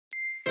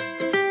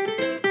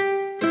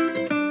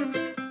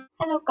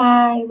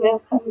guys,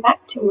 welcome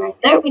back to my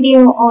third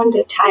video on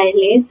the Thai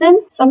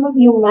lesson. Some of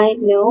you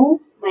might know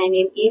my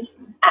name is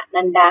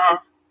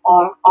Ananda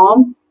or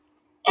Om.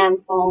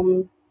 I'm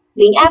from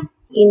Link App.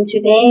 In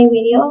today's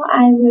video,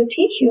 I will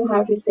teach you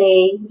how to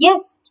say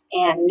yes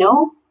and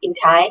no in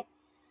Thai.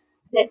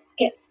 Let's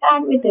get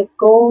started with the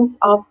goals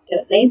of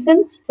the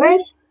lesson.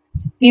 First,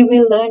 we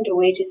will learn the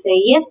way to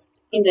say yes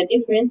in the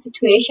different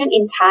situation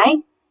in Thai.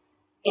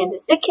 And the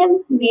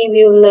second, we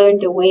will learn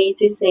the way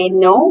to say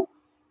no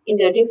in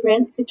the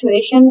different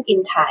situation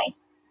in Thai.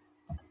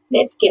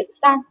 Let's get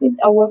started with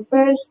our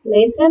first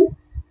lesson,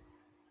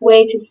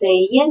 way to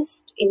say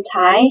yes in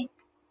Thai.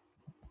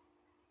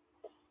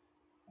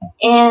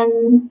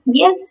 And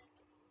yes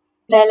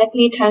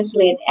directly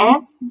translate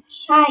as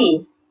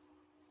Chai.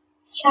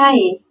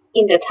 Chai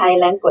in the Thai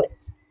language.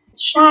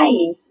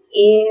 Chai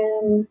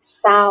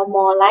sound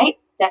more like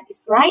that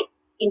is right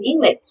in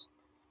English.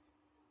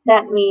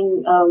 That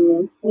means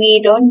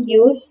we don't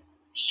use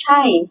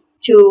Chai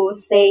to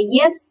say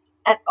yes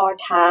at all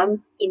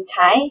time in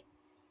Thai.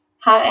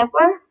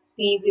 However,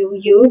 we will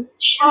use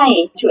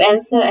Chai to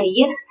answer a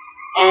yes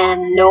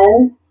and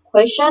no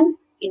question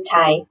in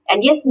Thai.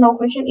 And yes, no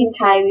question in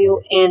Thai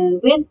will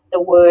end with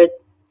the words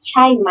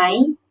Chai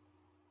mai,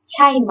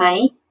 Chai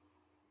mai.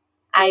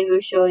 I will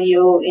show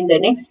you in the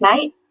next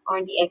slide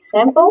on the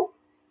example.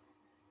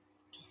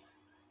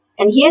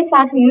 And here's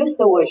how to use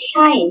the word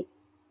Chai.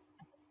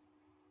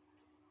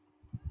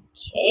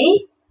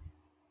 Okay.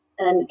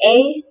 And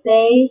A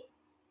say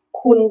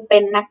คุณเป็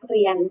นนักเ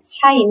รียนใ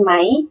ช่ไหม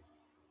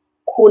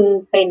คุณ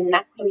เป็น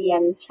นักเรีย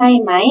นใช่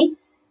ไหม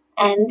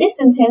And this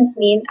sentence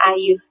means are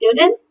you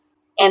students?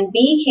 And B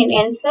can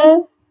answer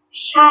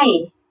ใช่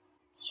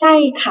ใช่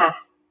ค่ะ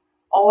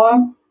or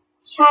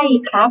ใช่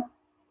ครับ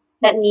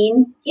That means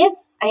yes,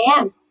 I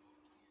am.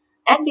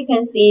 As you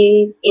can see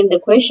in the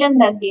question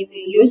that we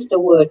will use the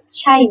word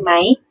ใช่ไหม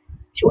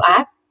to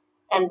ask,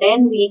 and then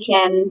we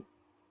can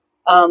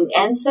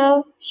answer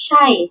ใ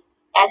ช่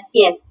as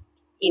yes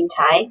in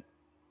Thai.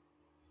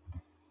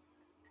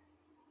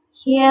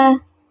 Here,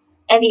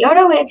 and the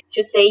other way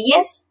to say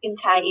yes in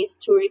Thai is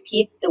to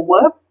repeat the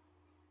verb.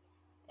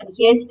 And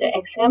here's the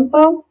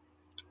example.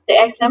 The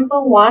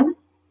example one,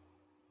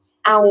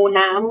 เอา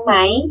น้ำไหม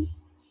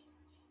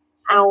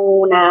เอา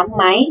น้ำไ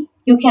หม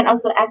You can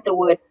also add the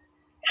word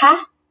คะ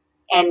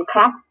and ค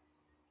รับ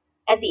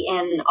at the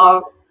end of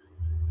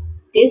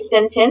this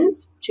sentence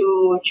to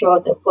show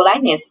the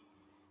politeness.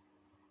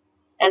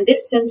 And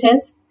this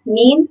sentence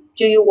means,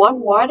 do you want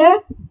water?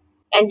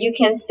 And you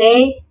can say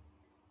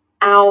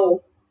เอา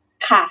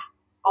ค่ะ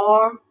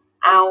or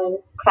เอา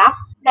ครับ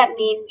That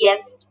means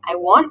yes, I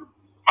want.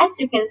 As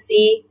you can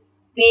see,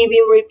 we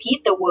will repeat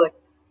the word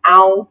เอ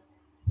า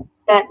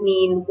that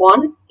means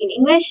want in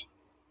English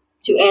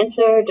to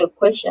answer the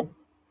question.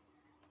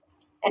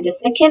 And the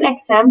second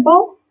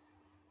example,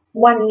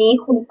 วันนี้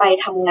คุณไป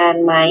ทำงาน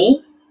ไหม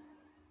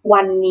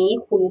วันนี้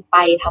คุณไป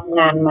ทำ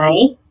งานไหม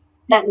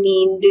That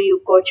means do you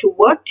go to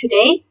work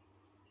today?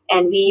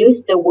 And we use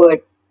the word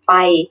ไป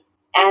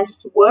as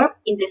verb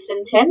in the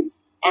sentence,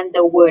 and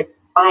the word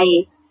ไป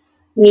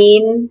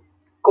mean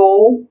go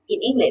in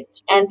English.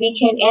 And we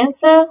can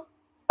answer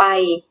ไป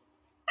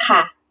ค่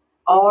ะ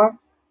or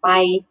ไป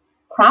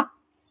ครับ.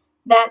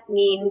 That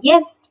means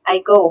yes, I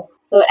go.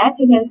 So as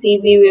you can see,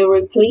 we will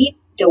repeat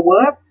the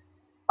verb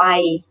ไป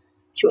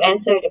to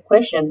answer the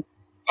question.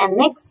 And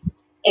next,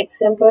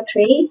 example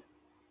 3.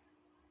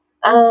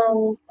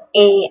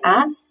 A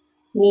asks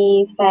มี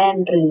แฟน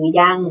หรือ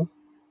ยัง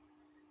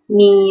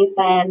มีแฟ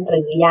นห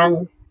รือยัง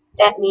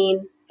That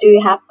means do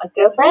you have a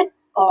girlfriend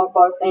or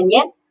boyfriend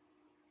yet?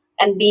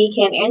 And B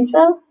can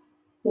answer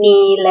มี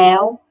แล้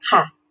วค่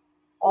ะ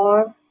or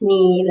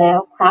มีแล้ว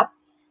ครับ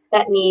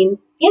That means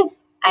yes,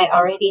 I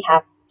already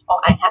have, or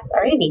I have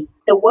already.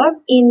 The verb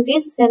in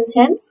this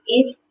sentence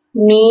is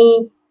มี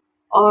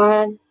or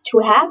to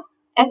have.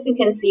 As you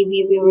can see, we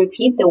will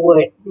repeat the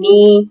word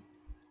มี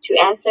to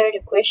answer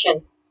the question.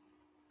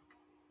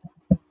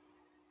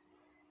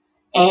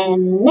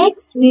 And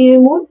next, we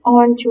move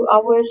on to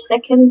our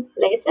second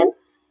lesson,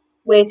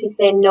 way to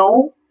say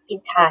no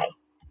in Thai.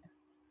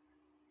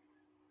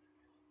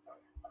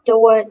 The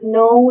word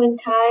no in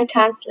Thai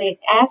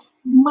translates as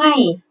ไม่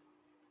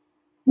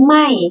ไ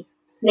ม่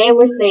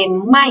Never say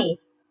ไม่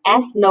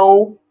as no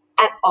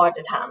at all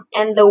the time.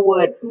 And the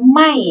word ไ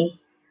ม่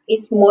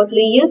is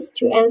mostly used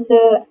to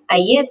answer a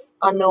yes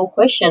or no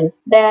question.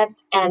 That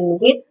and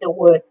with the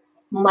word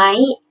ไม่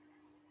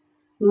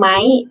ไม่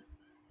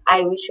I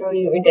will show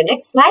you in the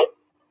next slide.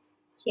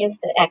 Here's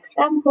the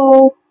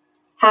example,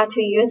 how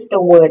to use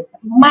the word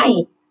ไม่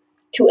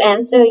to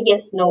answer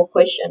yes no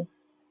question.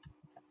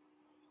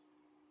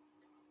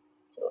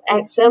 So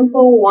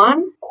example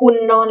 1, คุณ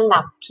นอนห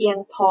ลับเพียง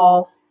พอ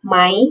ไหม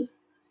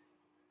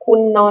คุ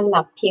ณนอนห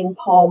ลับเพียง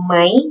พอไหม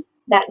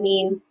That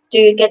means do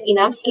you get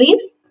enough sleep?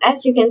 As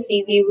you can see,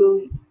 we will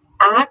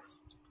ask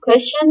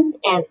question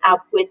and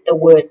up with the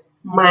word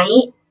ไหม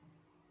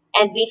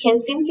and we can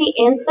simply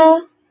answer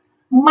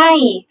ไม่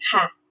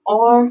ค่ะ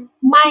or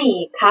ไม่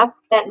ครับ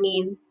That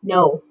means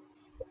no.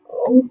 So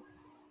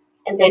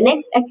And the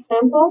next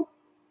example,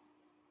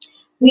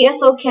 we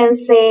also can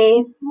say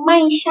ไม่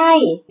ใช่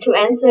to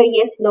answer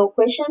yes no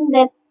question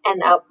that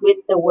end up with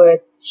the word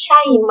ใ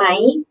ช่ไหม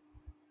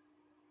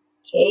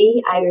Okay,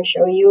 I will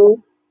show you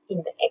in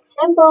the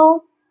example.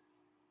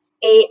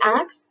 A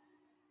asks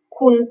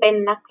คุณเป็น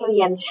นักเรี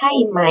ยนใช่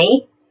ไหม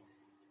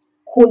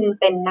คุณ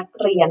เป็นนัก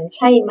เรียนใ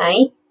ช่ไหม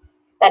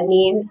That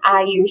means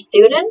are you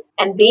student?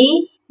 And B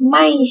ไ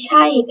ม่ใ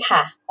ช่ค่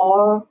ะ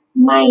or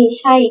ไม่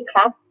ใช่ค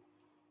รับ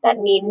That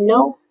means no,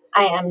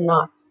 I am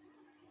not.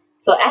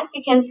 So as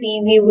you can see,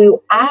 we will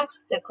ask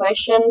the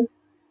question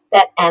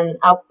that end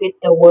up with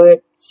the word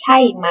ใช่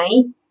ไหม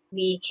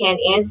We can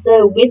answer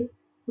with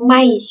ไ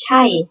ม่ใ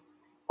ช่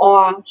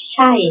or ใ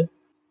ช่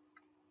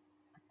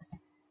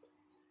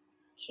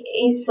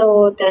Okay, so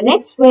the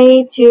next way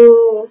to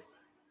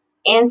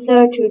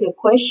answer to the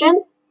question,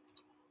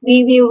 we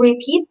will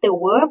repeat the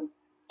verb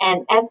and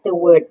add the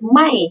word ไ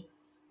ม่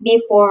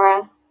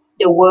before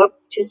the verb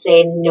to say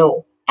no.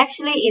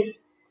 Actually, it's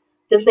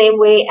the same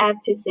way as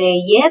to say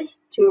yes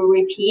to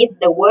repeat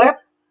the verb.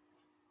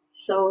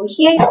 So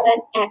here is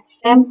an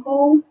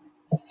example.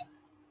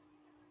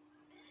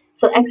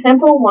 So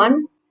example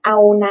 1, เอา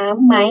น้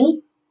ำไหม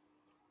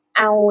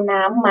เอา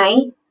น้ำไหม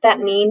That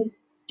means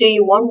do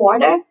you want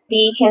water?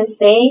 We can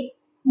say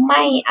ไ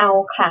ม่เอา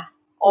ค่ะ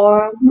or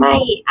ไม่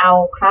เอา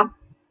ครับ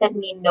That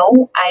means no,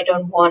 I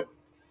don't want.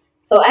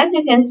 So as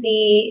you can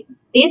see,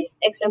 this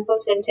example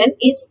sentence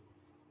is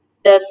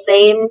the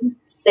same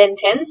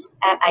sentence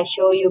as I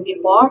showed you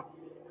before,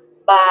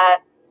 but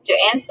the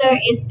answer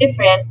is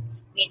different.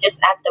 We just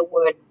add the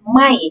word ไ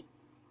ม่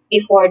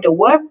before the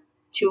verb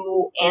to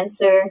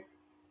answer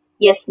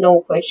yes no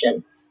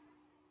questions.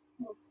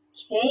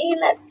 Okay,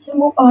 let's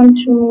move on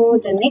to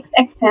the next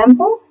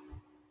example.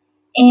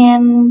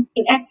 And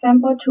in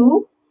example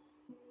 2,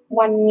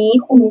 วันนี้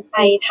คุณไป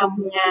ท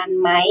ำงาน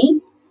ไหม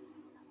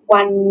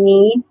วัน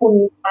นี้คุณ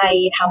ไป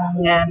ท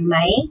ำงานไหม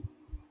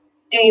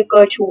Do you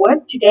go to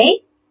work today?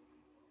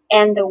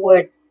 And the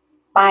word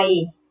ไป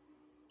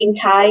in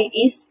Thai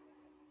is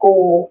go,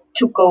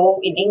 to go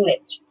in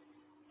English.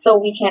 So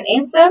we can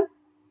answer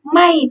ไ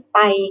ม่ไป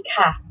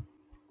ค่ะ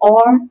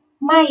or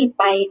ไม่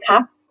ไปครั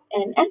บ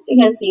And as you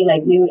can see,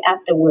 like we will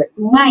add the word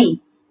ไม่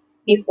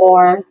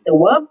before the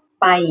verb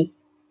ไป.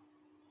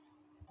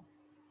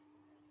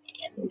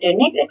 And the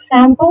next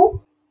example,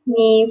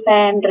 มีแฟ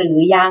นหรือ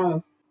ยัง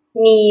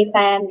มีแฟ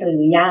นหรื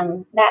อยัง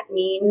That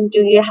means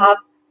do you have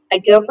a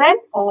girlfriend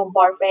or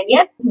boyfriend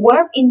yet?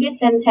 Verb in this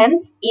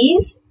sentence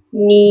is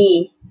มี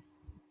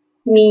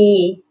มี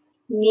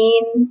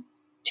mean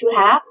to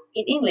have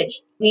in English.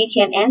 We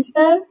can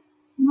answer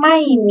ไม่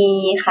มี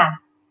ค่ะ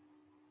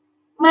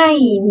ไม่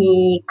มี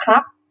ครั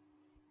บ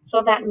So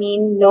that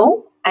means no,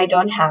 I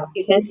don't have.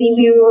 You can see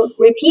we will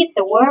repeat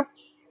the verb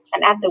and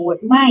add the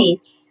word ไม่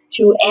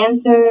to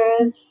answer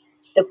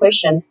the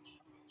question.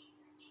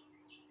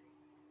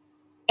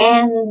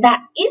 And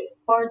that is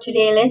for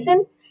today's lesson.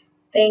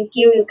 Thank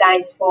you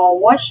guys for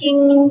watching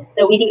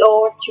the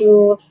video to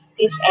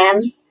this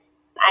end.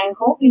 I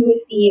hope we will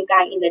see you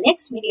guys in the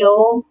next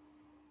video.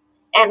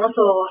 And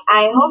also,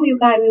 I hope you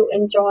guys will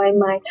enjoy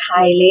my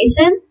Thai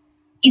lesson.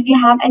 If you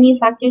have any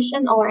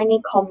suggestion or any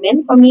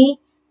comment for me,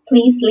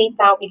 please leave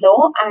down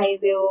below. I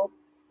will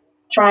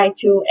try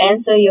to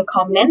answer your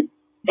comment.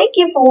 Thank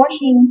you for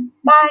watching.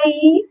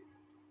 Bye.